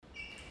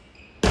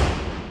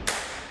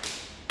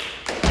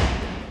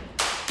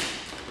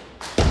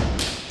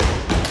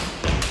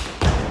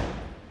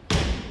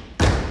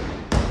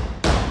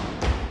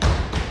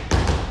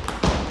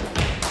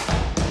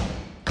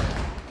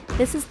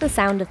This is the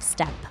sound of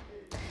step.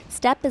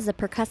 Step is a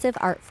percussive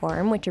art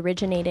form which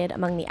originated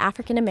among the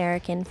African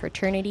American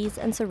fraternities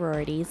and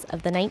sororities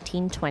of the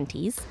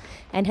 1920s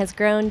and has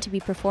grown to be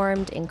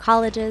performed in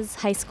colleges,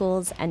 high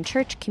schools, and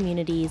church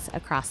communities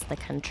across the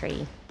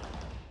country.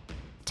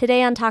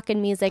 Today on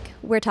Talkin' Music,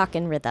 we're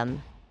talking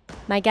rhythm.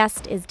 My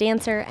guest is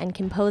dancer and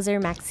composer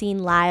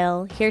Maxine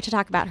Lyle, here to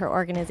talk about her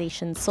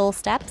organization Soul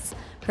Steps,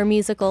 her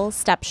musical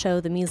Step Show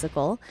the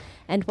Musical,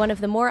 and one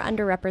of the more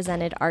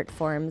underrepresented art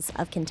forms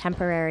of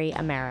contemporary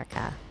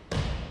America.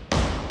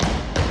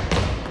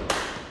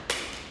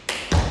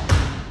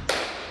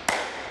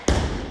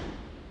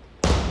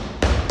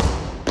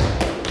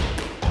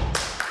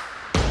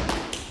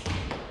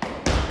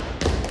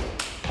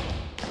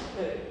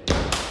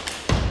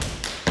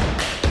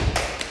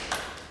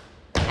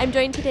 I'm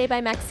joined today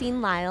by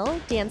Maxine Lyle,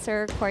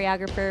 dancer,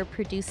 choreographer,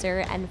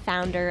 producer, and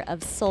founder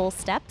of Soul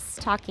Steps,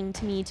 talking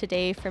to me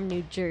today from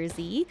New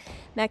Jersey.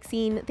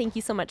 Maxine, thank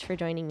you so much for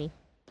joining me.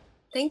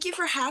 Thank you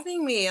for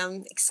having me.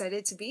 I'm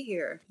excited to be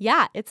here.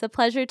 Yeah, it's a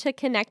pleasure to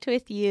connect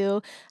with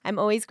you. I'm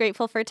always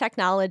grateful for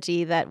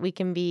technology that we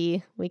can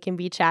be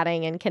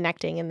chatting and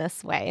connecting in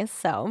this way.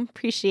 So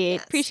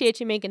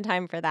appreciate you making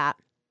time for that.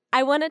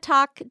 I want to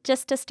talk,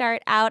 just to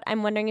start out,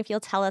 I'm wondering if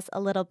you'll tell us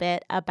a little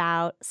bit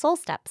about Soul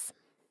Steps.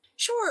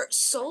 Sure.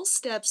 Soul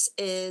Steps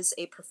is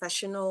a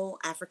professional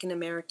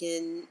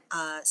African-American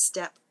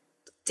step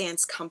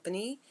dance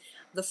company.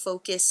 The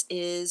focus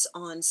is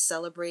on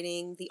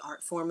celebrating the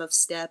art form of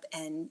step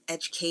and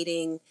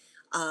educating,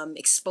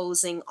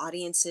 exposing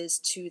audiences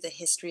to the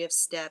history of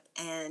step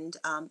and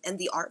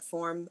the art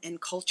form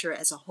and culture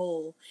as a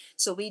whole.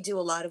 So we do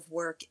a lot of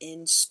work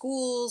in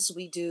schools.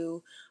 We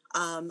do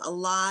a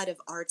lot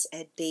of arts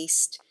ed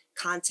based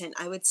content.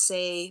 I would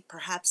say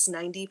perhaps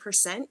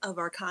 90% of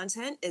our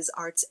content is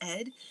arts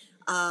ed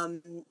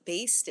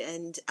based,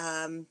 and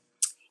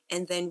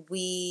then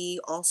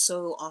we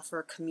also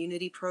offer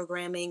community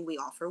programming. We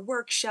offer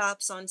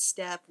workshops on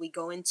STEP. We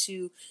go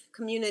into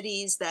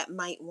communities that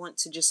might want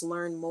to just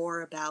learn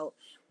more about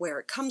where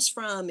it comes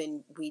from,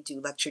 and we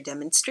do lecture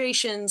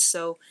demonstrations.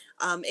 So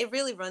it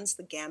really runs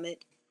the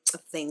gamut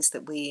of things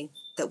that we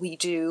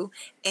do.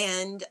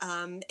 And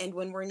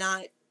when we're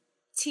not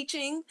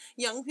teaching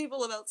young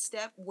people about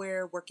STEP,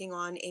 we're working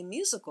on a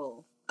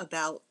musical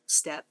about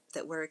STEP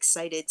that we're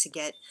excited to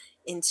get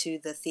into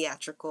the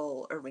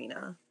theatrical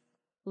arena.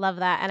 Love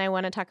that. And I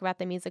want to talk about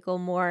the musical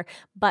more.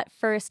 But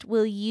first,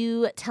 will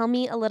you tell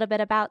me a little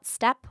bit about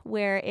STEP,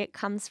 where it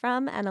comes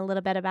from, and a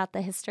little bit about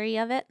the history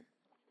of it?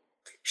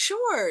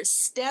 Sure.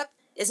 STEP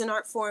is an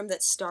art form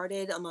that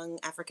started among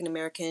African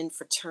American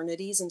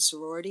fraternities and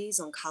sororities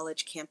on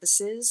college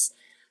campuses.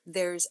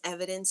 There's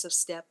evidence of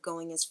STEP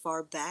going as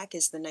far back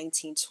as the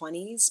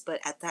 1920s, but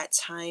at that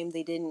time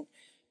they didn't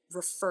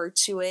refer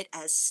to it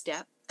as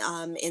STEP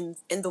in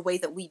the way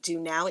that we do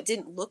now. It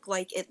didn't look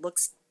like it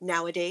looks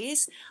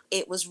nowadays.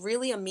 It was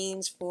really a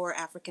means for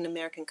African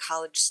American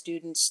college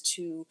students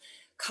to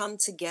come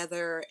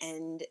together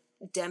and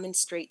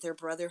demonstrate their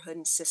brotherhood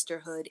and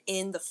sisterhood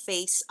in the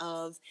face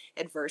of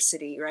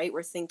adversity, right?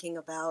 We're thinking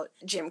about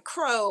Jim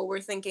Crow.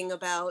 We're thinking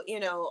about,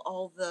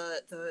 all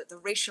the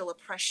racial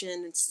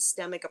oppression and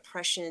systemic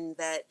oppression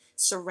that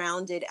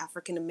surrounded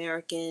African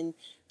American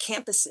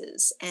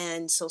campuses.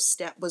 And so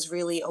STEP was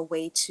really a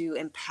way to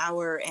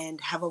empower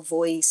and have a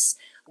voice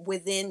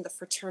within the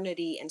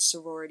fraternity and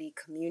sorority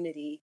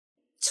community.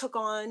 Took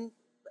on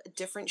a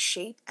different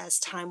shape as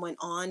time went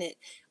on. It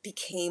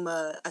became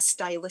a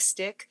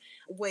stylistic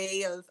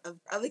way of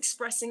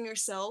expressing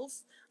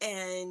yourself.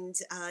 And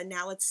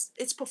now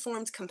it's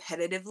performed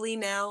competitively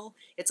now.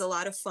 It's a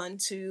lot of fun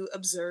to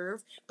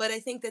observe. But I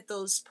think that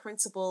those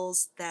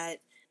principles that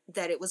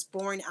it was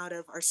born out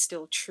of are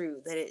still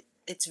true, that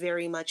it's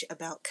very much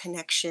about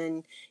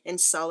connection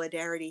and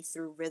solidarity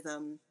through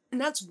rhythm. And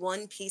that's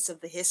one piece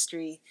of the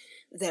history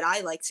that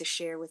I like to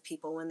share with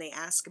people when they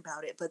ask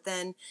about it. But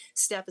then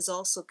STEP is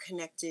also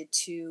connected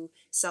to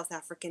South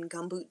African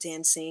gumboot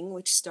dancing,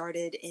 which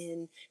started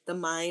in the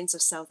mines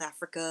of South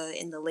Africa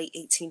in the late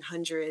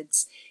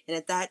 1800s. And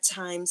at that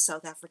time,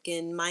 South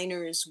African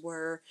miners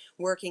were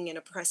working in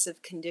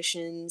oppressive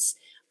conditions.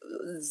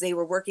 They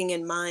were working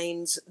in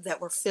mines that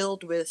were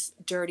filled with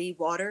dirty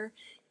water,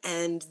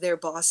 and their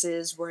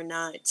bosses were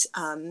not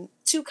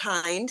too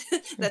kind.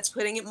 That's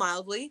putting it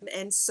mildly.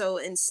 And so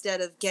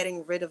instead of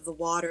getting rid of the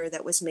water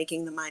that was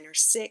making the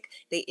miners sick,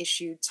 they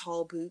issued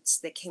tall boots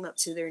that came up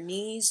to their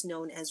knees,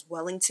 known as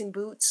Wellington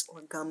boots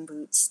or gum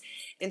boots.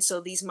 And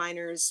so these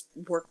miners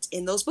worked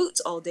in those boots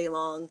all day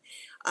long.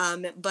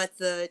 But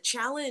the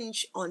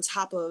challenge on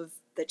top of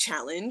the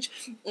challenge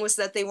was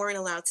that they weren't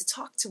allowed to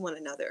talk to one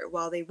another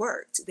while they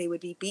worked. They would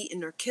be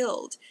beaten or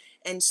killed.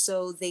 And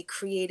so they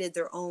created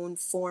their own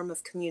form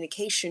of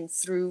communication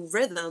through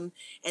rhythm,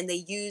 and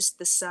they used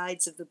the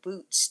sides of the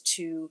boots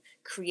to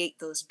create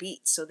those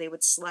beats. So they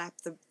would slap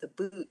the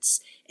boots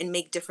and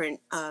make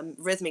different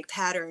rhythmic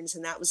patterns,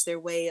 and that was their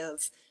way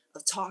of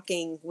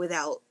talking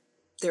without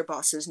their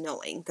bosses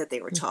knowing that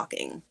they were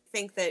talking. I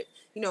think that,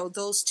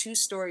 those two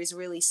stories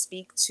really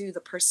speak to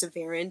the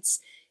perseverance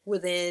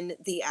within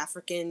the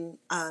African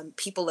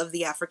people of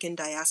the African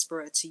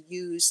diaspora to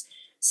use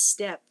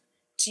step,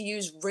 to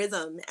use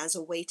rhythm as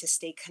a way to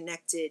stay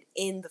connected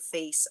in the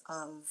face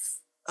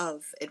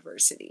of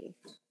adversity.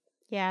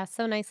 Yeah,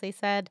 so nicely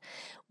said.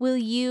 Will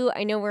you,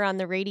 I know we're on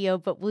the radio,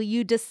 but will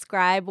you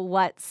describe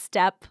what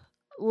step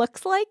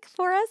looks like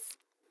for us?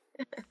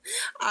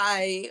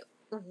 I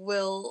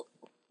will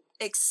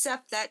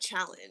accept that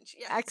challenge.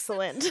 Yes.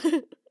 Excellent.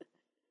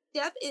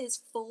 Step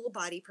is full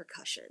body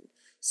percussion.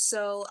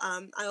 So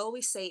I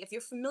always say if you're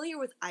familiar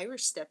with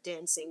Irish step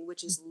dancing,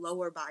 which is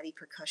lower body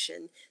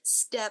percussion,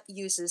 step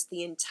uses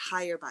the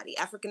entire body.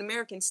 African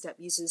American step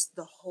uses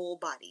the whole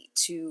body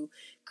to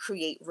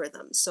create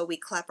rhythm. So we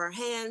clap our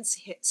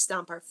hands,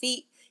 stomp our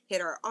feet,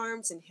 hit our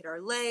arms, and hit our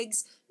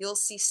legs. You'll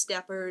see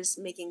steppers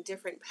making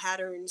different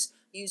patterns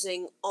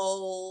using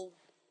all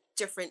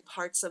different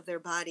parts of their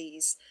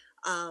bodies.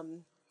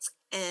 Um,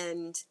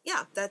 and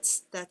yeah,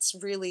 that's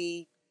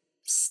really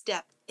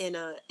step in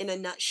a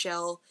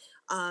nutshell.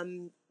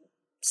 um,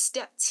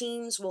 Step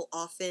teams will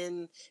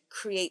often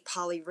create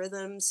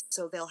polyrhythms,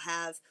 so they'll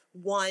have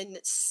one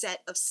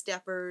set of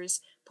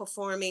steppers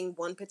performing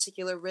one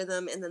particular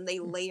rhythm, and then they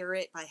layer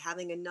it by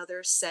having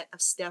another set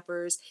of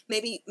steppers.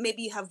 Maybe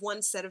you have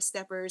one set of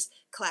steppers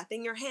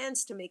clapping your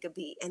hands to make a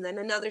beat, and then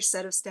another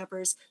set of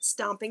steppers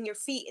stomping your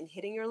feet and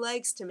hitting your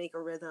legs to make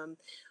a rhythm,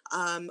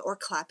 or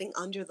clapping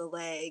under the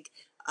leg,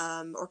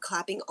 or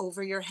clapping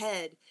over your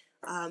head.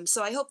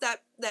 So I hope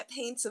that that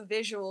paints a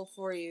visual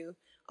for you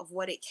of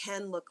what it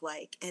can look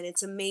like. And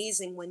it's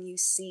amazing when you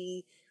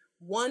see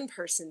one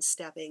person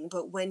stepping,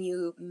 but when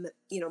you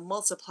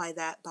multiply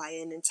that by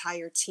an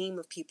entire team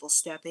of people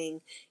stepping,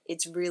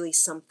 it's really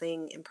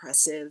something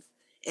impressive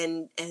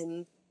and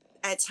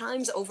at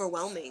times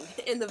overwhelming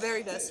in the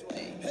very best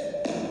way.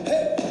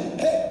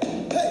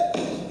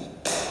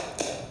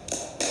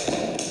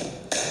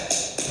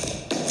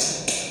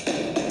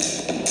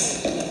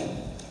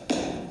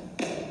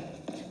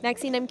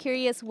 Maxine, I'm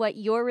curious what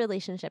your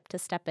relationship to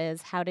step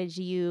is. How did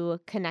you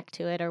connect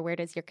to it, or where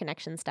does your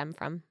connection stem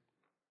from?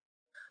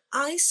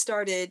 I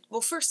started, well,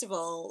 first of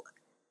all,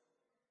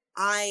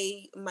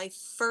 I my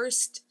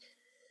first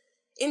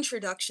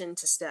introduction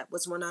to step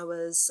was when I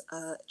was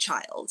a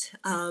child.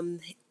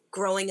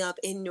 Growing up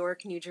in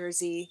Newark, New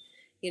Jersey,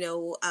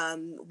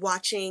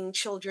 watching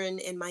children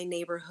in my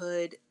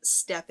neighborhood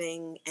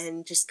stepping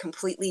and just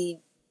completely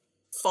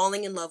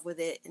falling in love with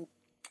it and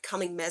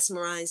becoming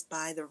mesmerized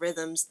by the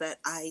rhythms that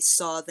I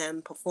saw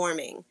them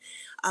performing.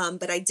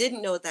 But I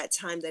didn't know at that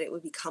time that it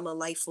would become a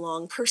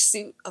lifelong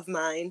pursuit of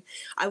mine.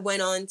 I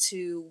went on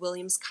to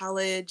Williams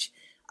College,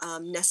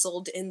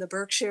 nestled in the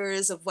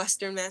Berkshires of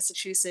Western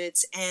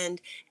Massachusetts.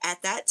 And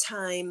at that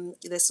time,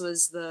 this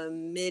was the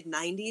mid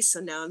 90s,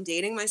 so now I'm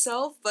dating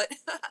myself, but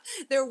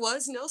there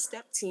was no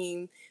step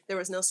team. There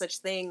was no such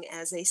thing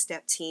as a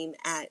step team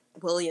at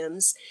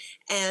Williams.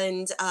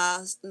 And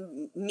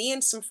me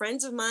and some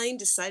friends of mine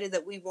decided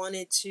that we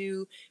wanted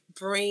to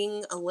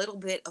bring a little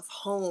bit of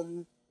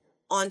home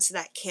onto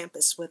that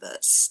campus with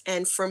us.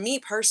 And for me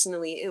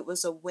personally, it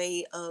was a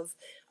way of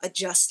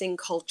adjusting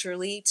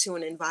culturally to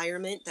an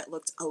environment that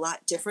looked a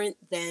lot different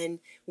than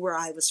where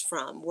I was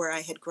from, where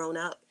I had grown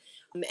up.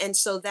 And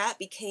so that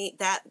became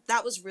that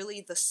was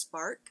really the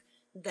spark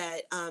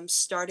that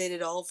started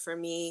it all for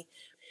me.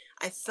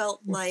 I felt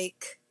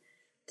like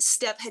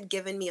Step had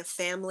given me a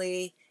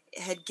family,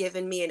 had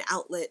given me an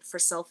outlet for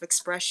self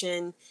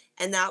expression.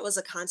 And that was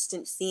a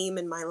constant theme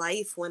in my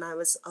life. When I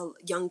was a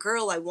young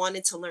girl, I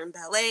wanted to learn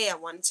ballet, I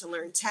wanted to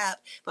learn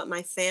tap, but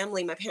my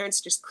family, my parents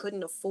just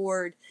couldn't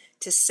afford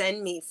to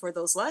send me for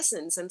those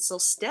lessons. And so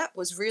Step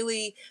was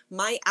really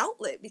my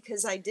outlet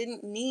because I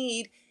didn't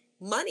need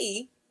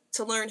money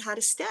to learn how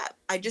to step.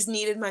 I just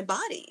needed my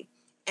body.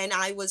 And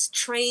I was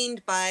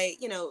trained by,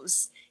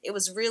 it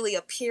was really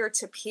a peer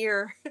to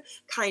peer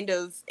kind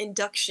of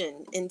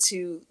induction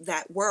into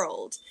that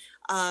world.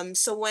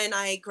 So when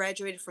I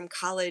graduated from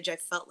college, I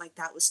felt like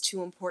that was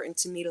too important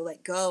to me to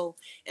let go.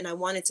 And I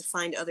wanted to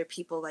find other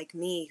people like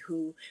me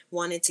who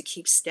wanted to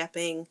keep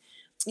stepping.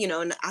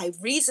 And I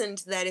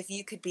reasoned that if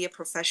you could be a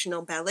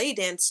professional ballet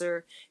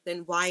dancer, then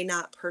why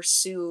not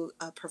pursue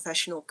a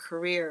professional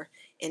career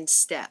in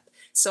step?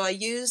 So I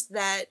used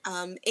that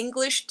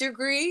English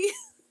degree,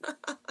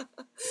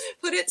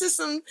 put it to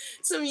some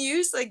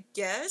use, I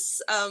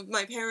guess.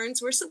 My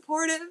parents were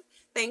supportive,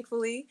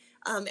 thankfully.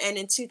 And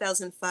in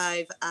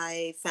 2005,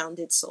 I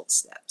founded Soul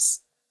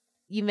Steps.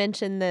 You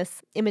mentioned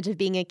this image of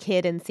being a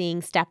kid and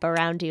seeing step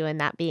around you and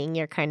that being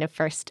your kind of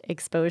first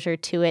exposure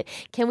to it.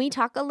 Can we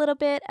talk a little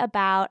bit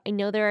about, I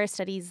know there are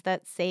studies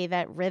that say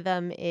that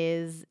rhythm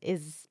is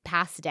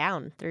passed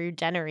down through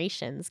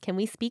generations. Can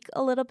we speak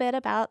a little bit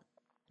about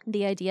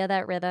the idea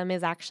that rhythm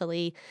is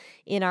actually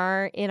in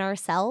our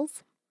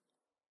cells?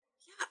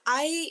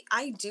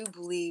 I do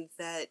believe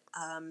that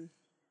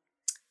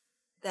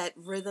that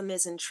rhythm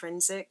is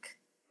intrinsic.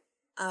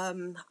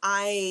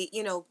 I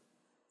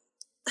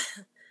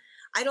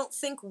I don't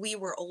think we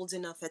were old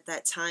enough at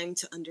that time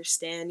to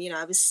understand.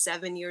 I was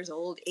 7 years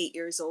old, 8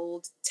 years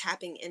old,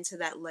 tapping into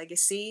that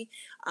legacy.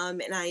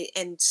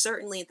 And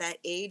certainly at that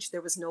age,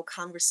 there was no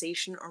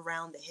conversation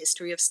around the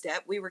history of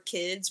step. We were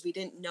kids. We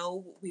didn't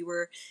know what we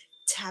were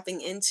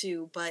tapping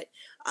into, but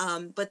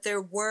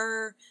there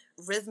were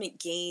rhythmic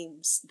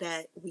games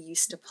that we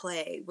used to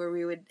play where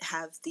we would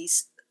have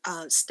these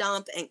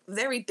stomp and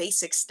very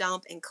basic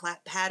stomp and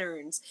clap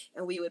patterns,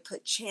 and we would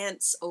put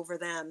chants over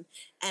them,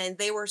 and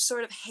they were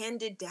sort of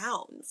handed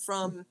down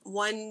from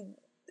one,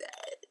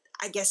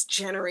 I guess,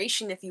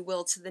 generation, if you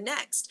will, to the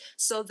next,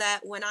 so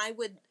that when I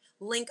would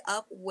link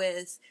up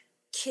with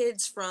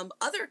kids from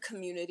other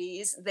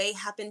communities, they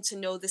happened to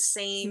know the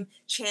same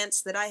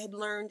chants that I had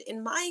learned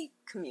in my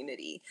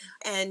community.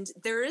 And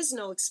there is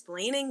no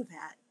explaining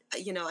that.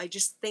 I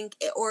just think,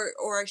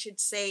 or I should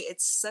say,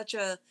 it's such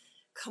a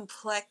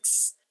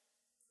complex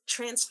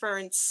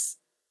transference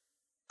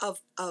of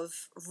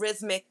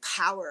rhythmic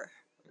power.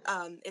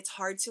 It's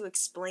hard to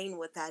explain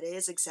what that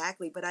is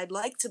exactly, but I'd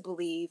like to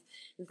believe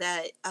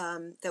that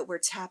we're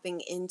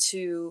tapping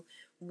into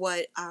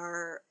what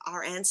our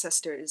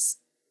ancestors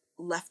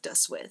left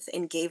us with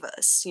and gave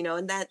us,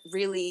 and that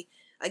really,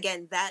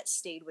 again, that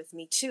stayed with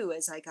me too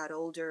as I got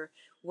older.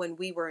 When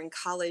we were in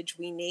college,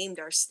 we named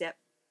our step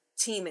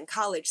team in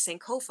college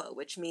Sankofa,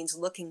 which means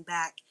looking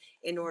back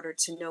in order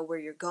to know where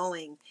you're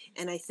going.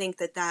 And I think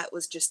that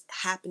was just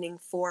happening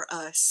for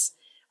us,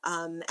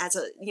 as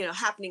a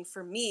happening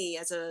for me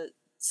as a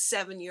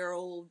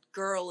 7-year-old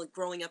girl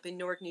growing up in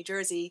Newark, New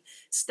Jersey,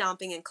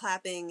 stomping and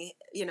clapping,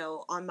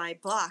 on my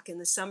block in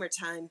the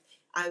summertime.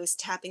 I was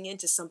tapping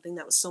into something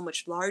that was so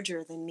much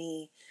larger than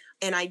me.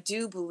 And I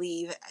do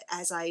believe,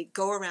 as I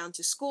go around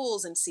to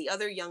schools and see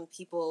other young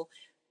people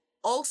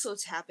also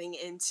tapping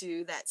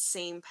into that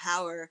same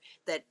power,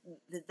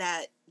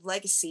 that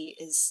legacy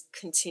is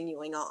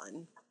continuing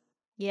on.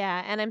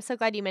 Yeah, and I'm so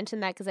glad you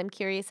mentioned that because I'm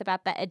curious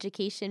about the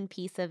education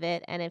piece of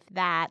it and if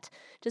that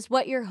just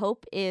what your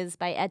hope is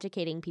by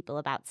educating people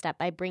about STEP,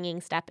 by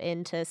bringing STEP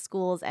into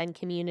schools and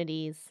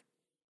communities.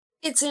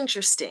 It's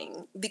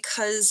interesting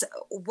because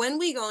when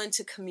we go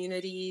into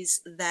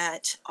communities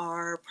that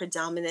are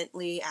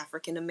predominantly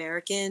African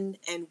American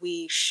and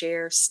we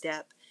share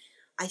STEP,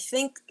 I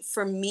think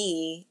for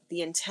me,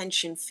 the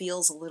intention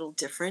feels a little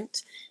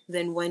different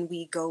than when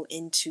we go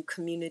into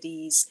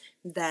communities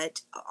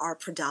that are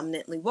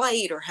predominantly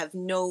white or have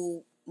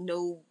no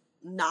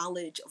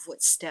knowledge of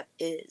what STEP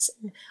is.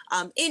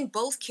 In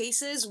both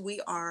cases, we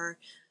are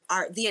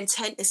the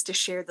intent is to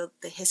share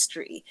the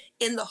history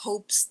in the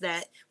hopes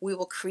that we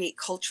will create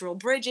cultural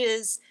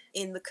bridges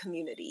in the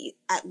community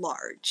at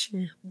large.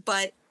 Mm.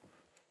 But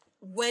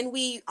when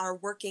we are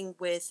working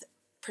with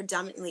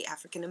predominantly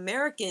African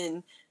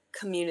American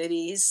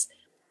communities,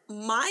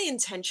 my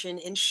intention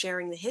in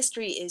sharing the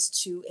history is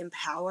to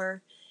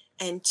empower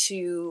and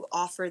to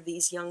offer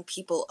these young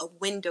people a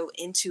window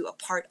into a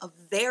part of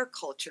their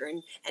culture,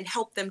 and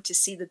help them to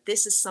see that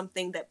this is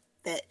something that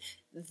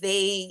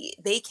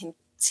they can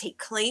take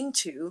claim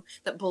to,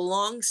 that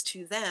belongs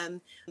to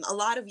them. A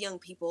lot of young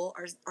people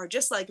are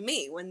just like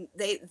me when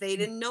they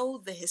didn't know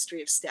the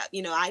history of step.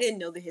 I didn't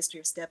know the history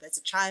of step as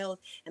a child,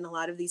 and a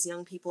lot of these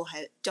young people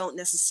don't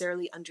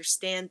necessarily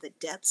understand the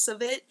depths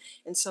of it.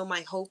 And so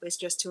my hope is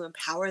just to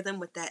empower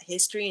them with that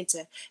history and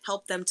to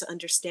help them to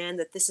understand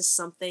that this is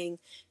something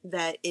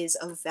that is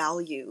of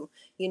value.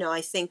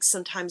 I think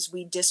sometimes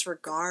we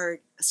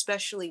disregard,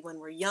 especially when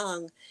we're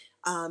young,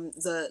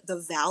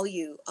 the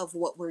value of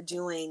what we're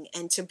doing,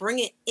 and to bring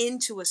it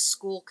into a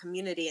school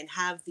community and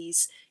have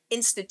these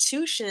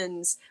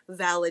institutions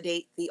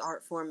validate the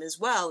art form as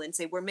well and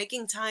say, we're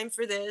making time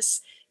for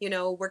this.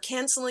 We're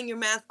canceling your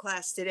math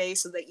class today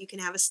so that you can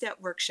have a step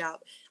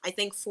workshop. I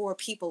think for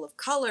people of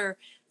color,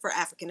 for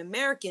African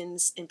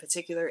Americans in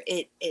particular,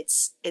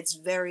 it's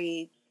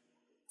very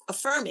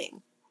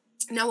affirming.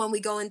 Now, when we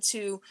go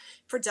into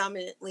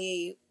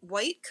predominantly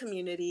white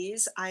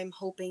communities, I'm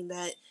hoping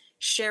that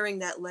sharing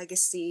that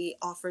legacy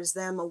offers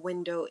them a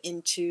window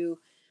into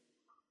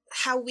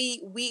how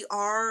we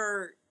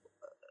are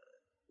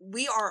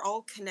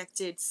all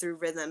connected through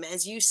rhythm,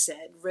 as you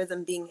said,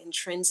 rhythm being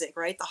intrinsic,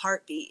 right? The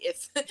heartbeat.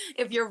 If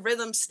if your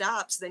rhythm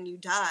stops, then you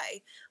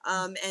die.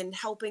 And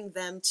helping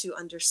them to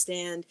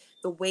understand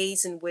the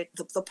ways in which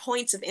the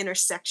points of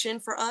intersection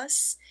for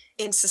us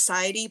in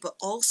society, but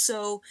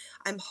also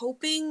I'm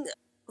hoping,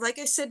 like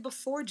I said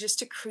before, just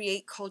to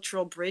create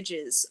cultural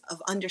bridges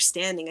of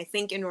understanding. I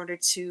think in order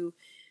to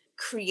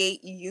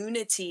create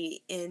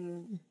unity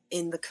in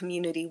the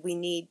community, we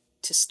need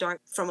to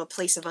start from a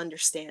place of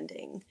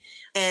understanding.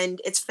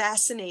 And it's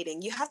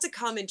fascinating. You have to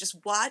come and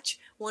just watch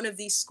one of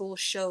these school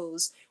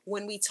shows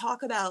when we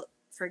talk about,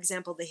 for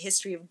example, the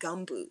history of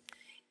gumboot.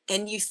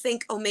 And you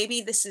think, oh,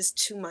 maybe this is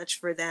too much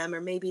for them,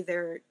 or maybe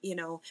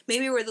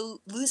maybe we're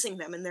losing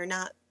them and they're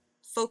not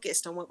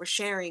focused on what we're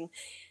sharing.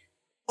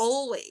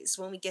 Always,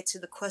 when we get to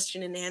the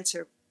question and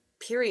answer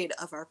period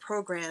of our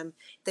program,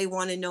 they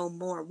want to know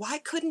more. Why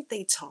couldn't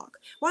they talk?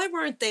 Why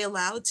weren't they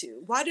allowed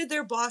to? Why did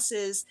their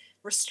bosses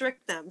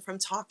restrict them from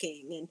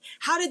talking? And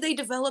how did they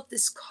develop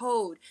this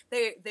code?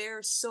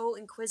 They're so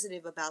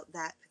inquisitive about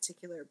that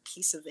particular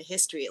piece of the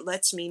history. It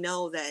lets me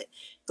know that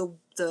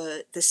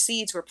the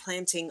seeds we're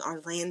planting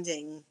are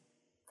landing,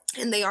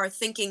 and they are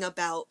thinking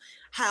about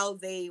how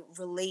they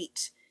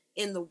relate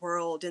in the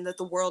world, and that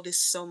the world is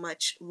so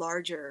much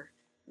larger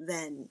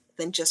than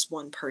just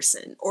one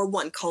person or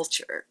one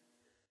culture.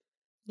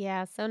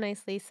 Yeah, so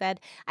nicely said.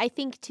 I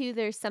think too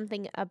there's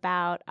something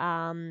about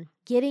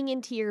getting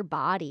into your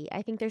body.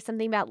 I think there's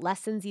something about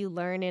lessons you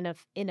learn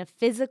in a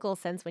physical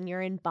sense when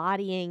you're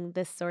embodying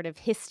this sort of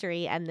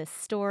history and this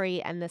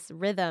story and this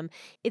rhythm.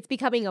 It's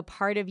becoming a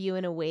part of you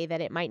in a way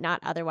that it might not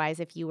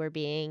otherwise if you were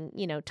being,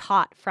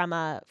 taught from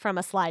a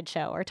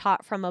slideshow or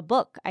taught from a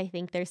book. I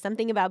think there's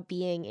something about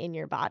being in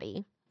your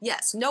body.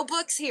 Yes, no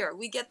books here.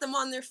 We get them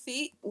on their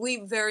feet. We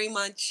very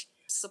much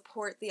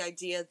support the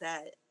idea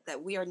that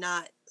we are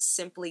not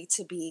simply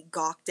to be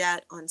gawked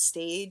at on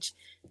stage.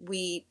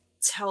 We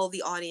tell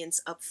the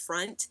audience up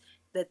front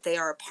that they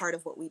are a part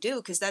of what we do,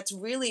 because that's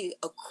really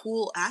a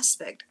cool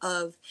aspect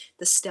of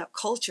the step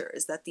culture,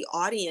 is that the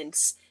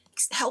audience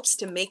helps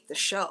to make the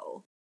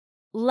show.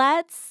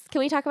 Can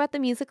we talk about the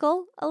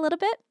musical a little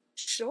bit?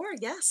 Sure,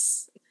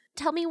 yes.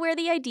 Tell me where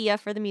the idea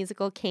for the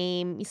musical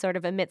came, sort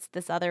of amidst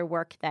this other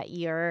work that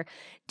you're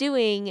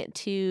doing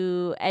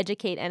to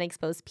educate and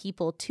expose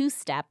people to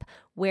step.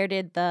 Where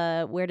did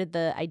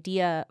the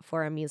idea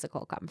for a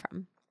musical come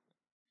from?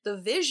 The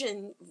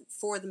vision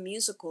for the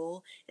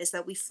musical is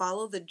that we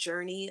follow the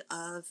journey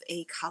of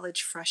a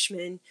college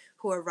freshman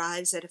who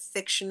arrives at a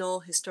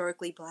fictional,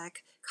 historically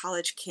Black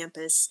college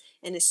campus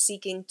and is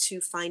seeking to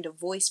find a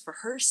voice for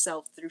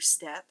herself through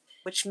STEP,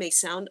 which may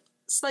sound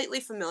slightly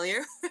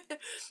familiar,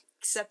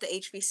 except the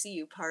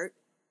HBCU part.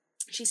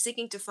 She's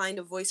seeking to find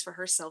a voice for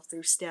herself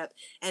through STEP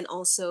and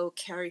also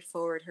carry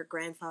forward her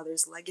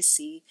grandfather's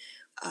legacy,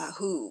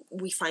 who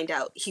we find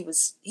out he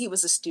was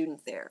a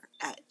student there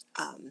at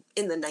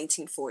in the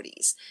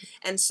 1940s.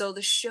 And so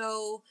the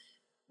show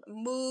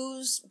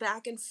moves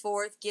back and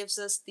forth, gives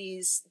us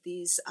these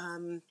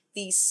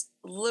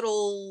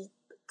little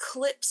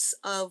clips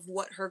of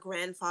what her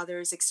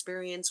grandfather's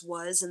experience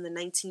was in the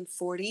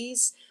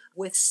 1940s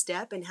with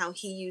STEP, and how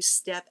he used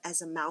STEP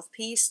as a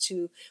mouthpiece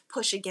to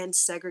push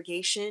against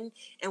segregation.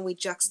 And we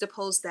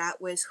juxtapose that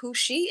with who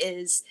she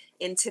is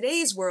in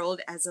today's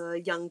world as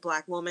a young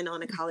Black woman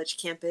on a college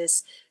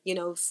campus,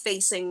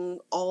 facing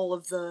all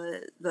of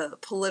the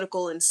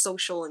political and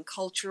social and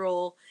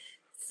cultural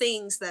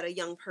things that a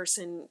young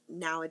person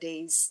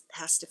nowadays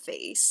has to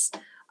face.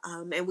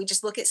 And we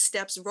just look at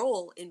STEP's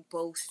role in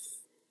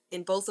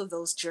both of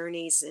those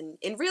journeys,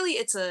 and really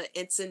it's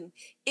an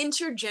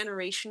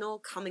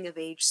intergenerational coming of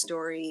age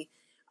story,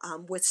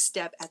 with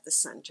STEP at the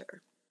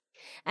center.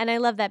 And I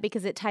love that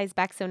because it ties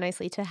back so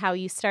nicely to how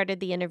you started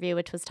the interview,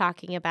 which was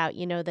talking about,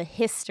 the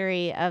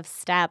history of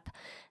step,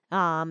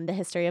 the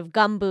history of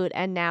gumboot,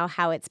 and now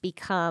how it's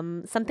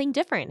become something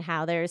different,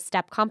 how there's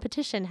step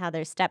competition, how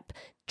there's step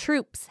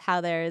troops,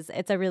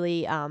 it's a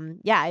really,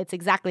 yeah, it's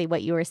exactly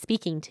what you were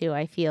speaking to,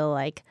 I feel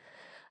like.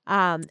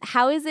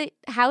 How is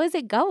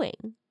it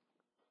going?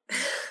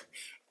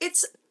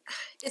 it's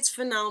it's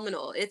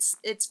phenomenal. It's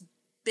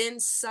been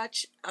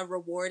such a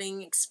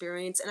rewarding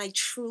experience, and I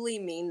truly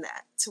mean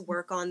that, to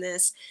work on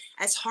this.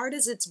 As hard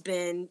as it's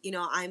been,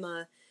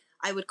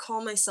 I would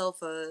call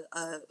myself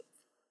a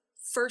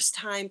first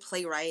time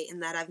playwright, in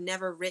that I've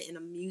never written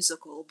a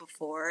musical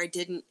before. I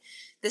didn't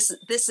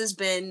this has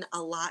been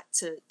a lot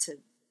to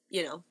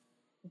you know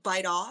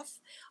bite off.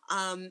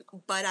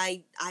 But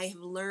I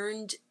have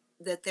learned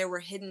that there were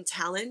hidden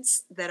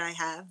talents that I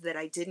have that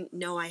I didn't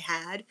know I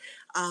had.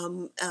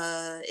 An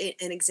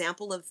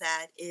example of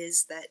that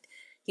is that,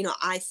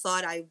 I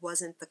thought I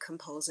wasn't the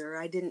composer.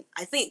 I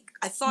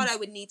thought I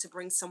would need to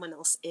bring someone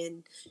else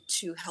in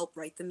to help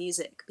write the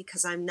music,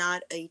 because I'm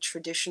not a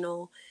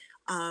traditional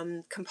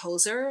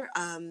composer.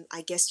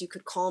 I guess you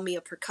could call me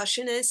a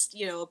percussionist,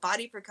 a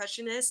body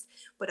percussionist,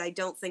 but I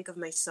don't think of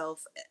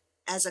myself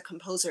as a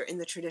composer in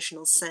the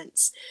traditional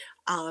sense.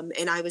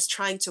 And I was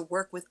trying to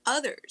work with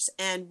others.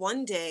 And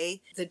one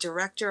day, the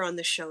director on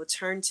the show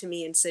turned to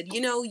me and said,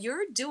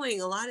 you're doing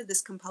a lot of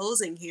this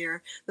composing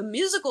here. The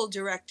musical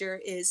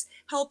director is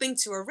helping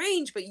to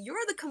arrange, but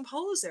you're the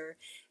composer.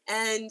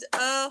 And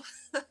that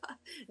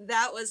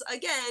was,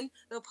 again,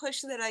 the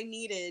push that I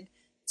needed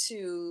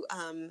to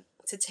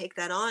take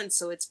that on.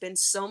 So it's been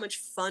so much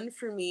fun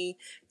for me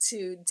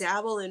to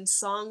dabble in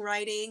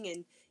songwriting,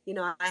 and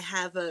I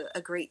have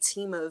a great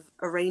team of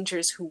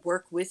arrangers who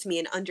work with me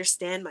and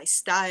understand my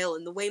style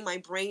and the way my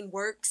brain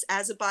works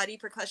as a body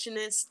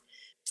percussionist.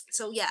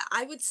 So yeah,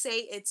 I would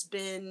say it's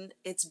been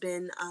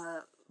a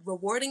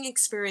rewarding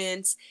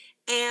experience.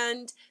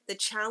 And the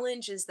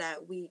challenge is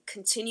that we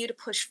continue to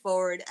push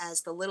forward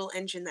as the little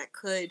engine that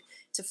could,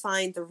 to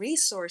find the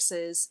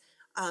resources,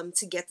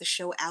 to get the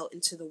show out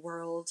into the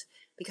world,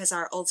 because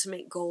our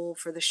ultimate goal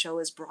for the show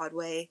is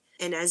Broadway.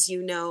 And as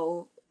you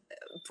know,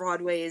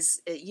 Broadway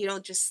is, you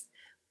don't just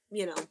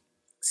you know,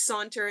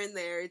 saunter in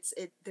there.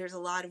 There's a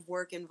lot of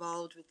work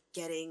involved with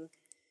getting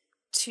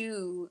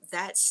to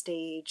that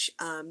stage,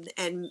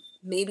 and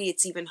maybe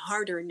it's even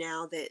harder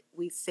now that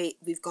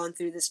we've gone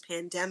through this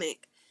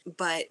pandemic.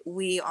 But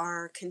we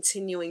are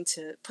continuing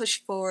to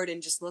push forward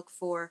and just look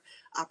for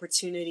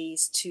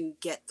opportunities to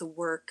get the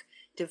work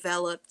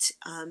developed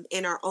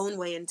in our own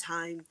way and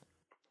time.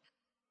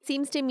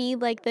 Seems to me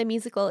like the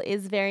musical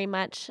is very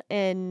much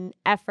an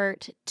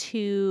effort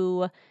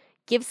to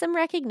give some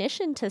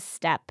recognition to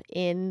step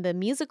in the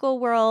musical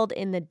world,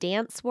 in the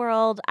dance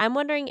world. I'm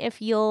wondering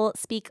if you'll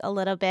speak a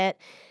little bit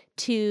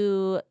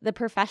to the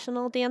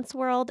professional dance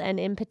world and,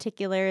 in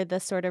particular, the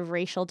sort of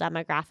racial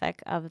demographic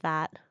of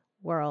that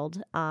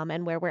world,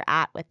 and where we're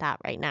at with that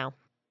right now.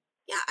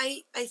 Yeah,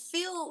 I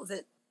feel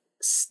that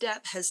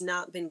step has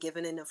not been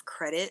given enough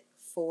credit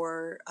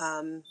for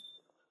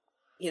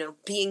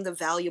being the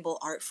valuable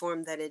art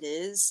form that it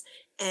is.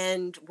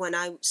 And when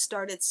I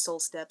started Soul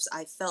Steps,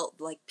 I felt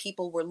like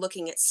people were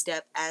looking at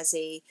step as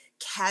a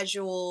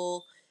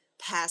casual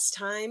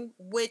pastime,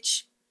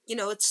 which,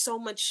 it's so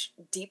much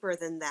deeper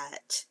than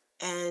that.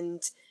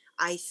 And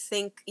I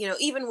think,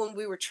 even when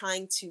we were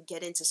trying to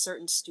get into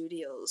certain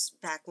studios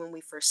back when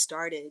we first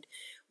started,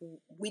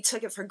 we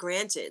took it for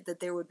granted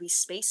that there would be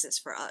spaces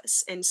for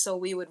us. And so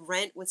we would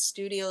rent with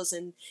studios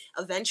and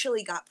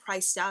eventually got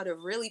priced out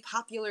of really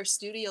popular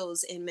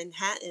studios in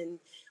Manhattan,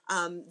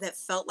 that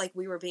felt like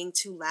we were being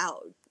too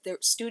loud. Their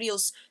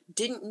studios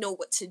didn't know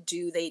what to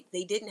do. They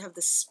didn't have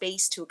the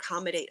space to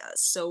accommodate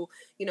us. So,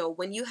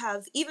 when you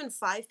have even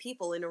 5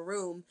 people in a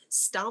room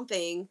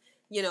stomping,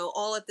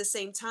 all at the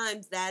same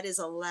time, that is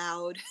a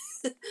loud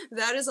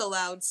that is a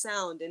loud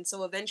sound. And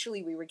so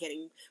eventually we were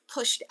getting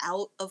pushed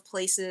out of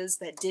places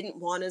that didn't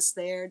want us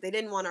there. They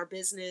didn't want our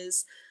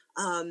business,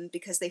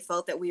 because they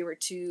felt that we were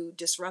too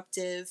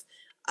disruptive.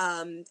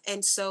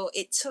 And so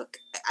it took,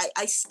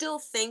 I still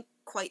think,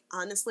 quite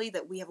honestly,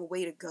 that we have a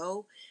way to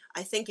go.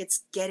 I think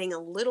it's getting a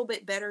little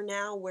bit better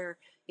now where,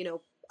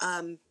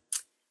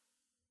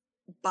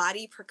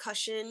 body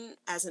percussion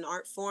as an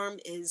art form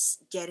is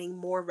getting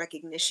more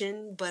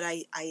recognition. But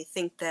I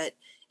think that,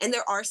 and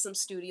there are some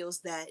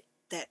studios that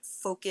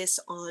focus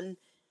on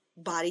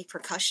body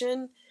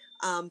percussion,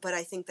 but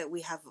I think that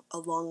we have a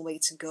long way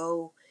to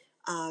go.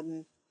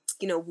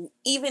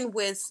 Even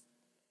with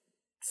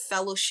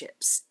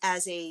fellowships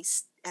as a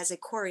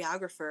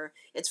choreographer,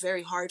 it's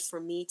very hard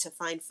for me to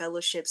find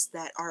fellowships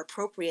that are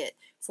appropriate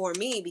for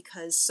me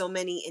because so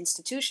many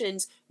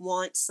institutions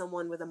want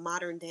someone with a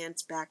modern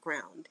dance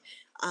background,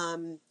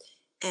 um,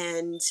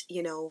 and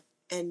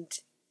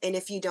and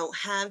if you don't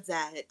have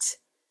that,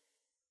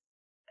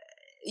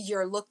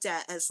 you're looked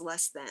at as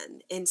less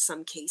than in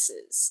some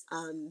cases.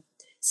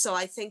 So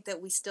I think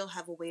that we still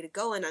have a way to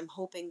go, and I'm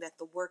hoping that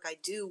the work I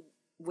do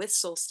with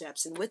Soul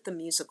Steps and with the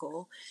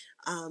musical,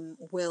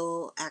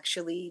 will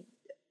actually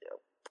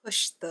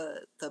push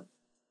the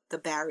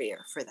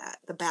barrier for that,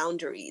 the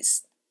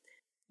boundaries.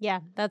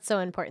 Yeah, that's so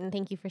important.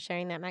 Thank you for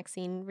sharing that,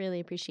 Maxine.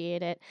 Really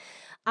appreciate it.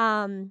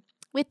 Um,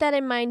 with that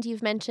in mind,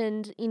 you've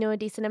mentioned, a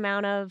decent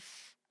amount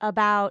of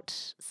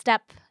about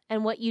STEP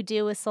and what you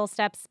do with Soul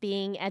Steps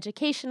being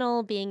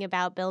educational, being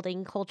about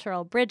building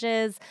cultural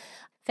bridges.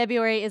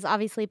 February is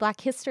obviously Black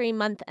History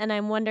Month, and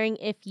I'm wondering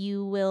if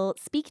you will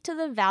speak to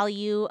the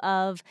value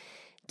of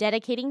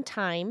dedicating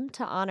time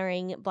to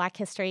honoring Black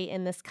history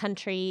in this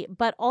country,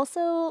 but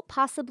also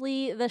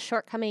possibly the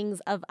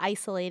shortcomings of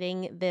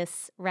isolating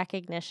this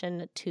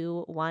recognition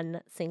to one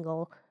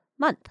single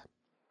month.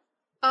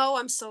 Oh,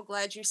 I'm so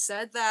glad you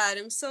said that.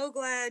 I'm so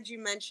glad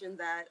you mentioned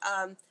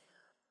that.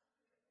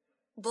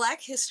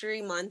 Black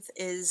History Month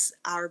is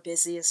our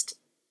busiest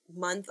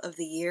month of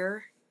the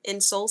year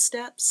in Soul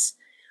Steps.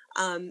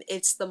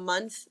 It's the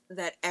month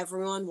that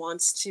everyone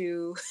wants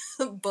to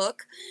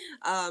book,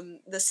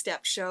 the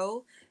step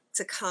show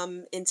to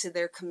come into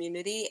their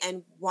community.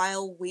 And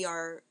while we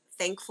are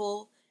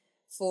thankful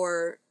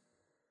for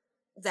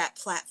that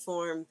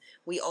platform,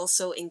 we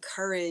also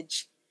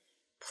encourage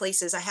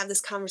places. I have this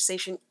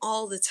conversation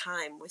all the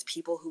time with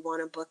people who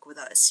want to book with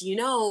us.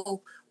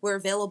 We're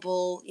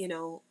available,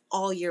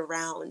 all year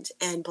round.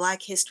 And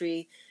Black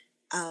history,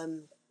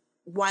 um,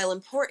 while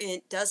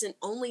important, doesn't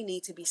only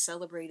need to be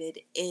celebrated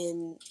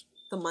in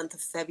the month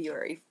of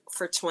February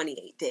for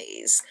 28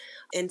 days.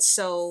 And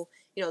so,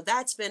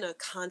 that's been a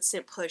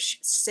constant push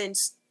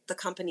since the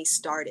company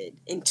started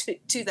in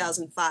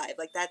 2005.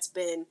 Like, that's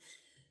been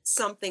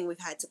something we've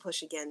had to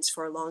push against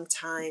for a long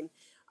time.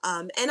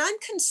 And I'm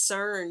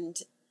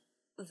concerned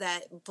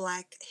that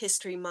Black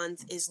History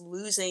Month is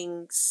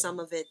losing some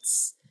of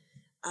its,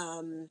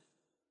 um,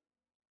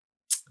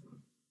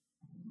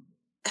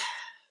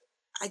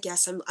 I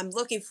guess I'm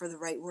looking for the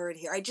right word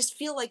here. I just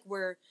feel like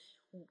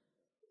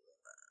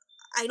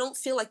I don't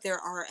feel like there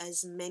are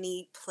as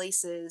many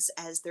places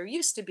as there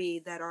used to be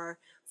that are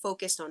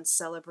focused on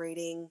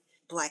celebrating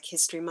Black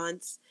History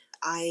Month.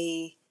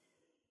 I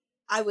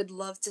I would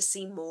love to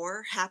see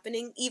more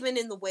happening, even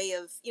in the way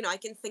of, I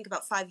can think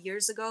about 5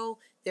 years ago,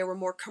 there were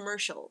more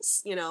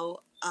commercials,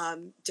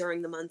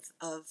 during the month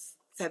of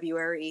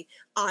February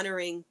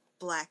honoring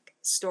Black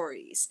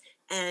stories.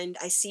 And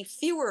I see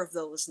fewer of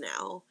those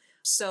now.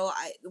 So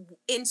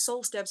in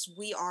Soul Steps,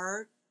 we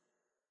are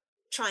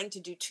trying to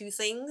do two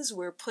things.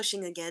 We're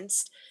pushing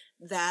against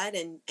that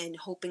and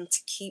hoping to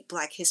keep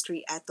Black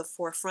history at the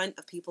forefront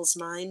of people's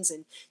minds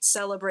and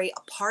celebrate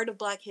a part of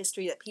Black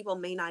history that people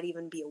may not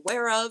even be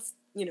aware of,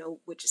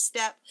 which is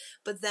STEP.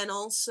 But then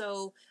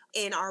also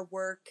in our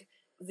work,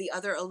 the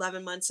other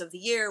 11 months of the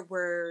year,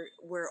 we're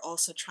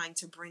also trying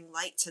to bring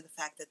light to the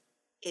fact that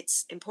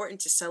it's important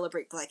to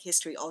celebrate Black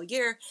history all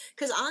year,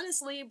 because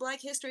honestly,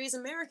 Black history is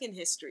American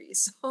history.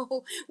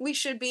 So we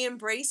should be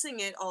embracing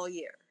it all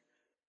year.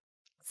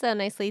 So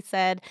nicely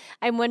said.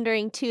 I'm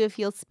wondering, too, if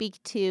you'll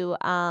speak to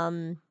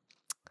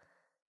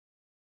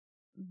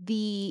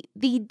the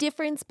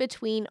difference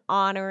between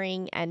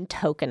honoring and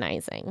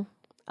tokenizing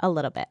a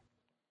little bit.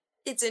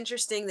 It's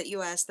interesting that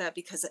you asked that,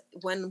 because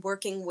when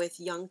working with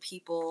young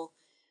people,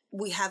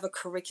 we have a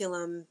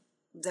curriculum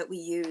that we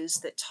use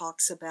that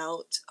talks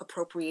about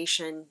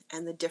appropriation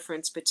and the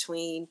difference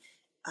between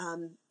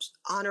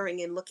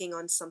honoring and looking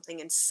on something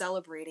and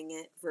celebrating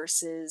it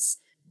versus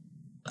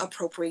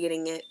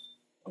appropriating it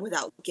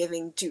without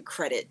giving due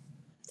credit.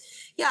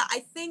 Yeah, I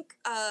think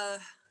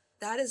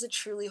that is a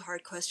truly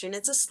hard question.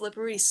 It's a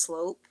slippery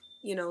slope,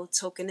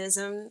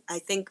 tokenism. I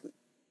think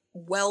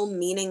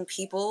well-meaning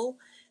people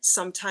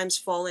sometimes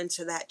fall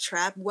into that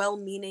trap.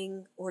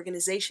 Well-meaning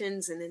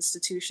organizations and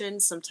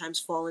institutions sometimes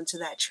fall into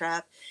that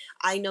trap.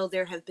 I know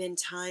there have been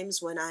times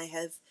when I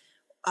have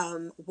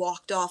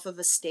walked off of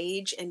a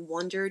stage and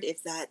wondered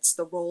if that's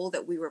the role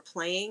that we were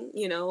playing,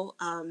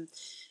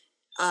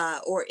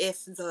 or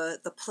if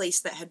the place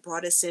that had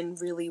brought us in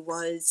really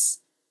was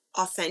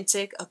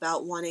authentic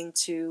about wanting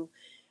to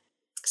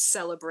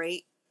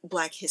celebrate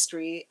Black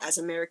history as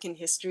American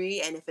history,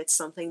 and if it's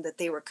something that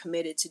they were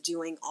committed to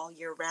doing all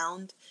year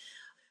round.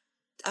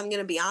 I'm going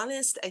to be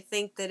honest, I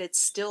think that it's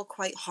still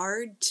quite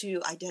hard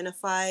to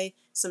identify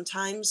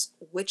sometimes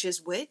which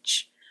is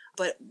which,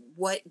 but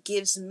what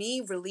gives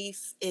me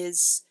relief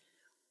is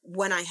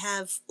when I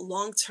have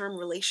long-term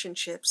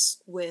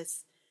relationships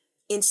with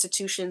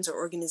institutions or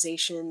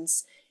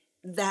organizations,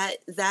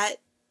 that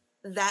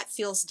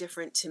feels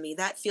different to me.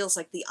 That feels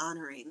like the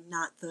honoring,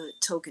 not the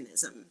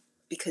tokenism,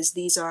 because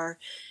these are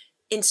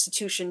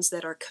institutions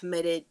that are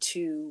committed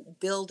to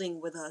building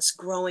with us,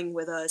 growing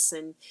with us,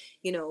 and,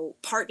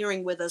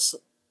 partnering with us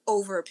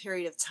over a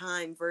period of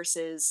time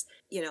versus,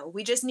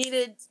 we just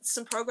needed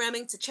some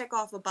programming to check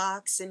off a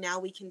box and now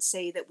we can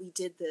say that we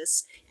did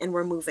this and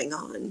we're moving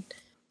on.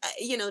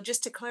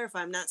 Just to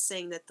clarify, I'm not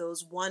saying that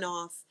those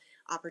one-off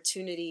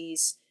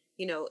opportunities,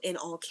 in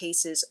all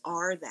cases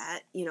are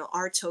that,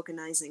 are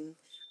tokenizing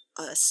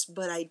us,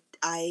 but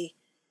I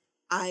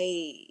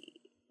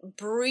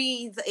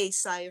breathe a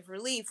sigh of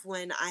relief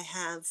when I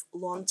have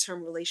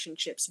long-term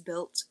relationships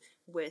built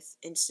with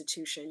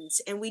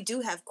institutions, and we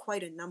do have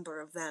quite a number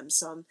of them,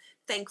 so I'm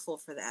thankful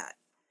for that.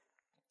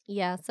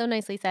 Yeah, so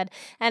nicely said.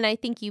 And I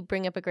think you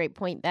bring up a great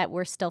point that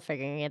we're still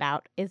figuring it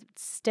out. It's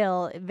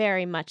still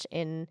very much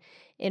in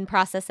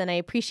process, and I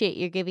appreciate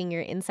you giving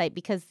your insight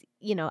because,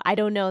 I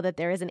don't know that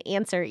there is an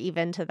answer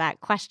even to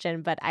that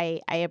question, but I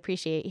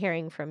appreciate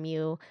hearing from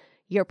you,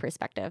 your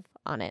perspective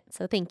on it.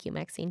 So thank you,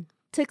 Maxine.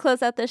 To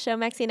close out the show,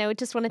 Maxine, I would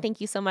just want to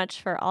thank you so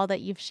much for all that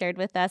you've shared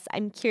with us.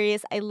 I'm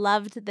curious, I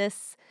loved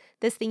this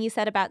thing you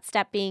said about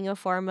STEP being a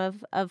form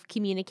of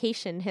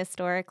communication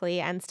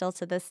historically and still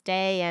to this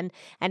day. And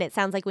it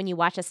sounds like when you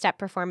watch a STEP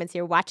performance,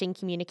 you're watching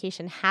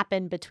communication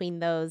happen between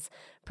those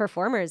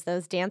performers,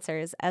 those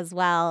dancers as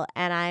well.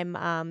 And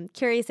I'm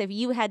curious, if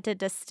you had to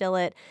distill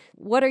it,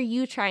 what are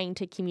you trying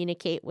to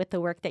communicate with the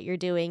work that you're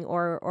doing,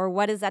 or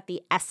what is at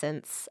the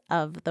essence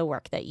of the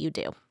work that you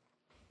do?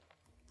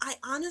 I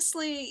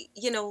honestly,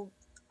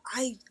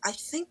 I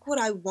think what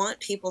I want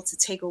people to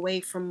take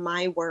away from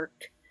my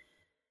work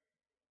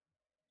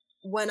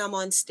when I'm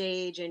on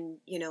stage and,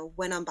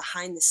 when I'm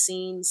behind the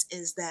scenes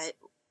is that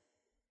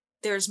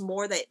there's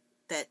more that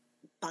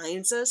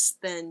binds us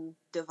than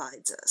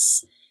divides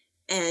us.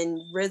 And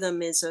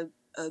rhythm is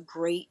a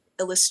great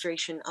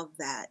illustration of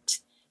that.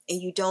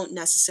 And you don't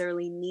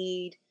necessarily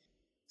need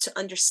to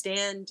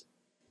understand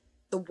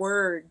the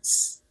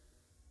words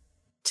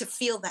to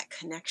feel that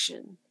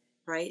connection.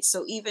 Right?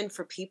 So even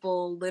for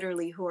people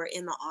literally who are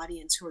in the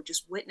audience, who are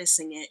just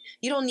witnessing it,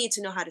 you don't need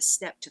to know how to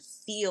step to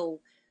feel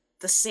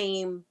the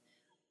same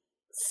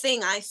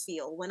thing I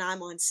feel when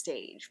I'm on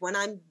stage, when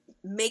I'm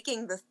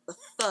making the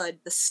thud,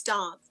 the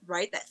stomp,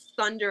 right? That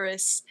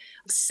thunderous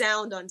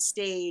sound on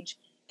stage,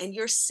 and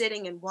you're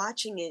sitting and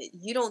watching it.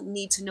 You don't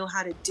need to know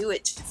how to do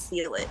it to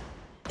feel it.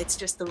 It's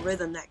just the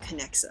rhythm that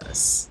connects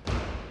us.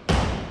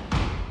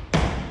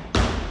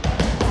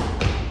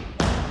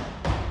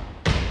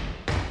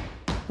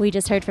 We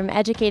just heard from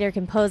educator,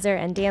 composer,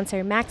 and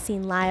dancer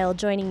Maxine Lyle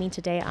joining me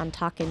today on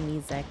Talkin'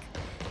 Music.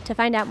 To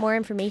find out more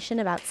information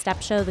about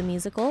Step Show the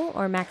Musical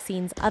or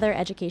Maxine's other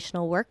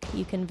educational work,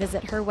 you can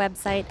visit her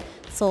website,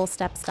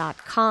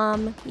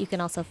 soulsteps.com. You can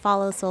also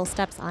follow Soul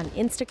Steps on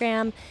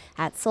Instagram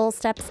at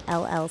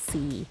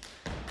SoulStepsLLC.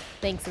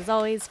 Thanks as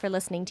always for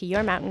listening to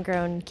Your Mountain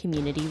Grown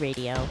Community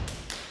Radio.